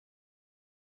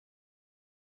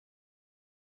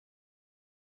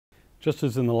Just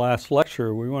as in the last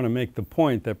lecture, we want to make the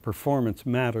point that performance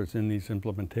matters in these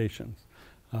implementations.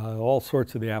 All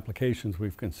sorts of the applications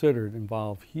we've considered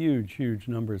involve huge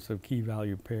numbers of key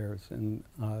value pairs. And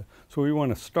so we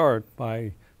want to start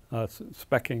by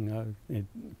speccing a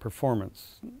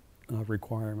performance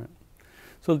requirement.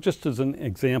 So just as an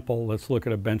example, let's look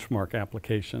at a benchmark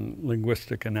application,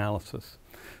 linguistic analysis.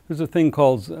 There's a thing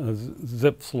called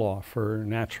Zipf's law for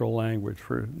natural language,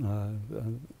 for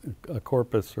a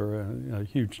corpus or a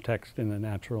huge text in a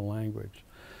natural language.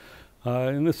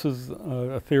 And this is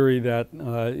a theory that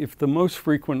if the most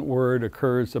frequent word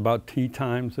occurs about t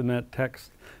times in that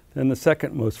text, then the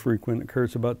second most frequent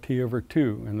occurs about t over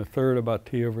 2, and the third about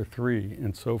t over 3,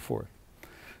 and so forth.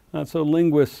 So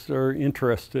linguists are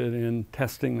interested in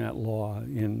testing that law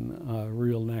in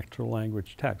real natural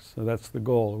language text. So that's the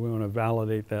goal. We want to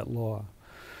validate that law.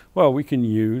 Well, we can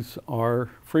use our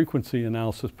frequency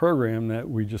analysis program that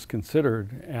we just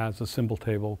considered as a symbol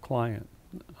table client.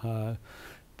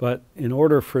 But in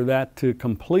order for that to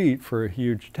complete for a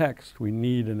huge text, we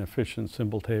need an efficient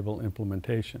symbol table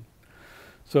implementation.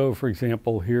 So, for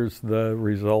example, here's the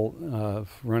result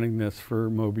of running this for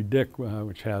Moby Dick,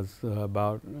 which has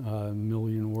about 1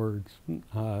 million words.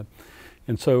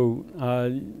 And so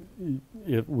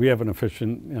we have an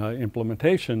efficient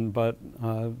implementation, but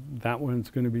that one's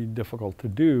going to be difficult to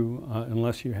do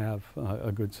unless you have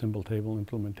a good symbol table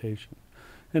implementation.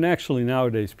 And actually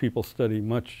nowadays people study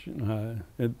much,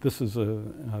 this is a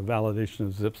validation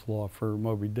of Zipf's law for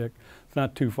Moby Dick. It's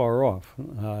not too far off.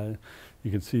 You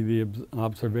can see the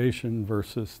observation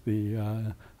versus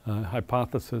the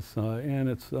hypothesis, and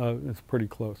it's pretty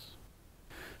close.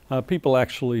 People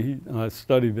actually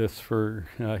study this for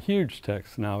huge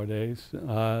texts nowadays.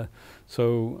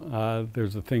 So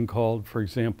there's a thing called, for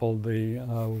example, the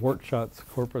Workshots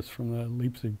corpus from the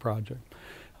Leipzig project.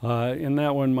 And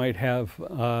that one might have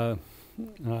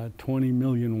 20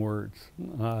 million words,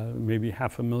 maybe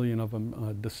 500,000 of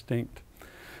them distinct.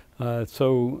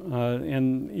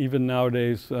 And even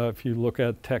nowadays, if you look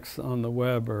at text on the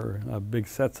web or big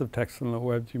sets of text on the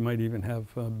web, you might even have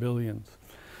billions.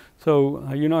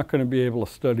 So you're not going to be able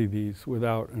to study these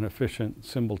without an efficient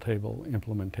symbol table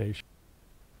implementation.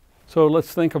 So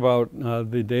let's think about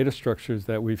the data structures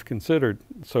that we've considered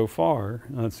so far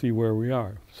and see where we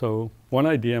are. So one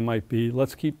idea might be,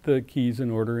 let's keep the keys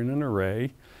in order in an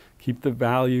array, keep the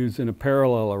values in a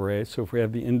parallel array. So if we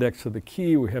have the index of the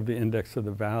key, we have the index of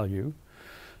the value.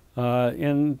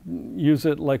 And use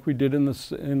it like we did in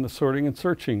the sorting and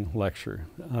searching lecture.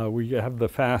 We have the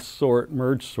fast sort,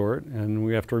 merge sort, and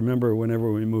we have to remember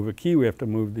whenever we move a key, we have to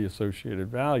move the associated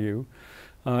value.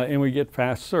 And we get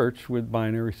fast search with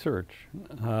binary search.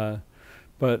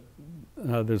 But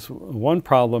there's one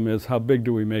problem is how big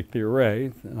do we make the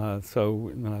array?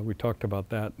 We talked about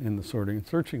that in the sorting and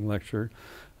searching lecture.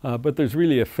 But there's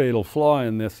really a fatal flaw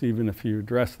in this, even if you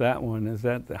address that one, is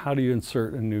that how do you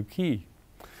insert a new key?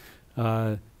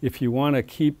 If you want to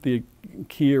keep the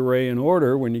key array in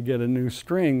order when you get a new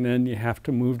string, then you have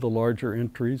to move the larger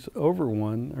entries over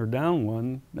one or down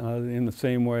one in the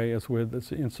same way as with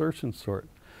this insertion sort.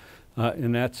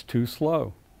 And that's too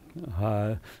slow.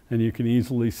 And you can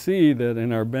easily see that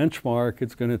in our benchmark,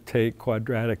 it's going to take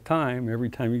quadratic time every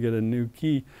time you get a new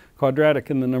key. Quadratic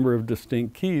in the number of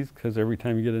distinct keys, because every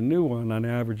time you get a new one, on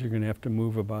average, you're going to have to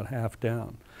move about half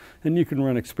down. And you can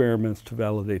run experiments to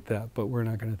validate that, but we're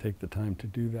not going to take the time to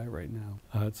do that right now.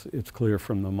 It's clear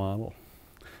from the model.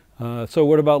 So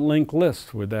what about linked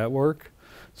lists? Would that work?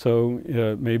 So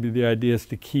maybe the idea is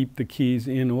to keep the keys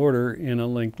in order in a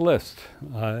linked list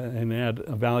and add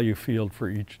a value field for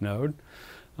each node.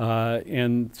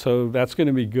 And so that's going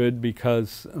to be good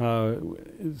because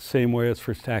same way as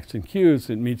for stacks and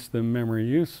queues, it meets the memory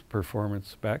use performance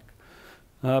spec.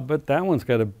 But that one's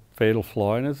got a fatal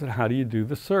flaw in it, is how do you do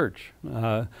the search?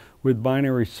 With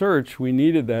binary search, we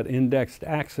needed that indexed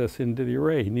access into the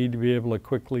array. You need to be able to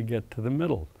quickly get to the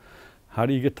middle. How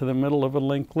do you get to the middle of a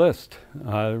linked list?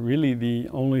 Really, the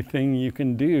only thing you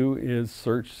can do is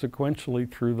search sequentially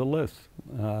through the list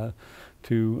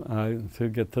to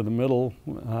get to the middle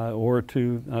or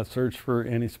to search for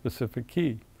any specific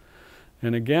key.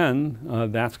 And again,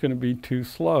 that's going to be too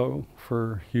slow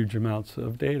for huge amounts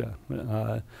of data.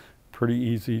 Pretty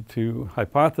easy to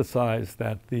hypothesize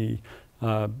that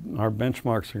our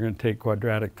benchmarks are going to take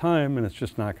quadratic time, and it's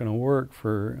just not going to work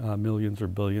for millions or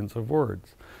billions of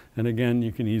words. And again,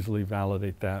 you can easily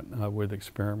validate that with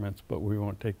experiments, but we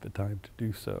won't take the time to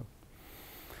do so.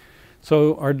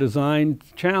 So our design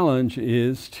challenge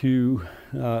is to,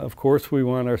 of course, we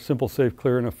want our simple, safe,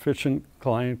 clear, and efficient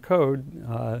client code.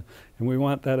 And we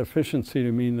want that efficiency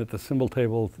to mean that the symbol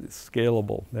table is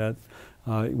scalable, that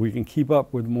we can keep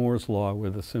up with Moore's law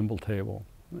with a symbol table.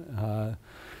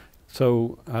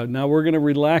 So now we're going to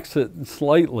relax it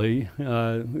slightly.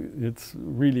 It's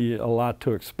really a lot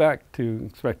to expect to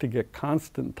get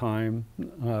constant time,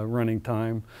 running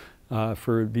time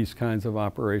for these kinds of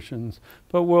operations.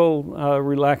 But we'll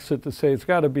relax it to say it's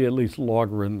got to be at least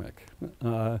logarithmic.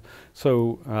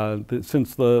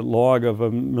 Since the log of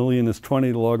 1,000,000 is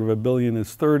 20, the log of 1,000,000,000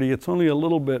 is 30, it's only a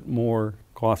little bit more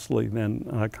costly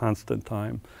than constant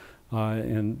time.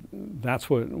 And that's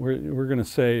what we're going to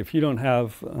say. If you don't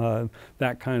have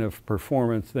that kind of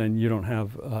performance, then you don't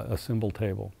have a symbol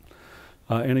table.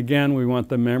 And again, we want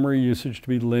the memory usage to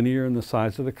be linear in the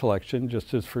size of the collection,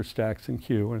 just as for stacks and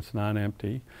queue when it's not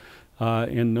empty,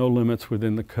 and no limits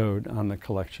within the code on the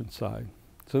collection side.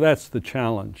 So that's the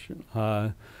challenge.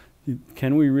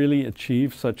 Can we really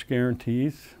achieve such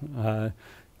guarantees?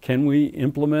 Can we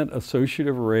implement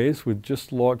associative arrays with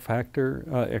just log factor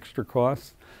extra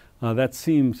costs? That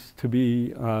seems to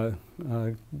be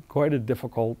quite a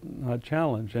difficult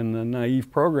challenge, and a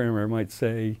naive programmer might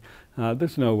say,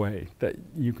 there's no way that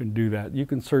you can do that. You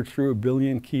can search through 1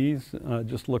 billion keys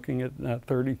just looking at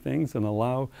 30 things and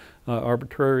allow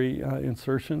arbitrary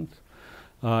insertions.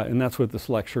 And that's what this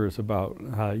lecture is about.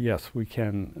 Yes, we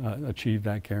can achieve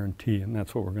that guarantee, and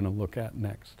that's what we're going to look at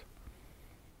next.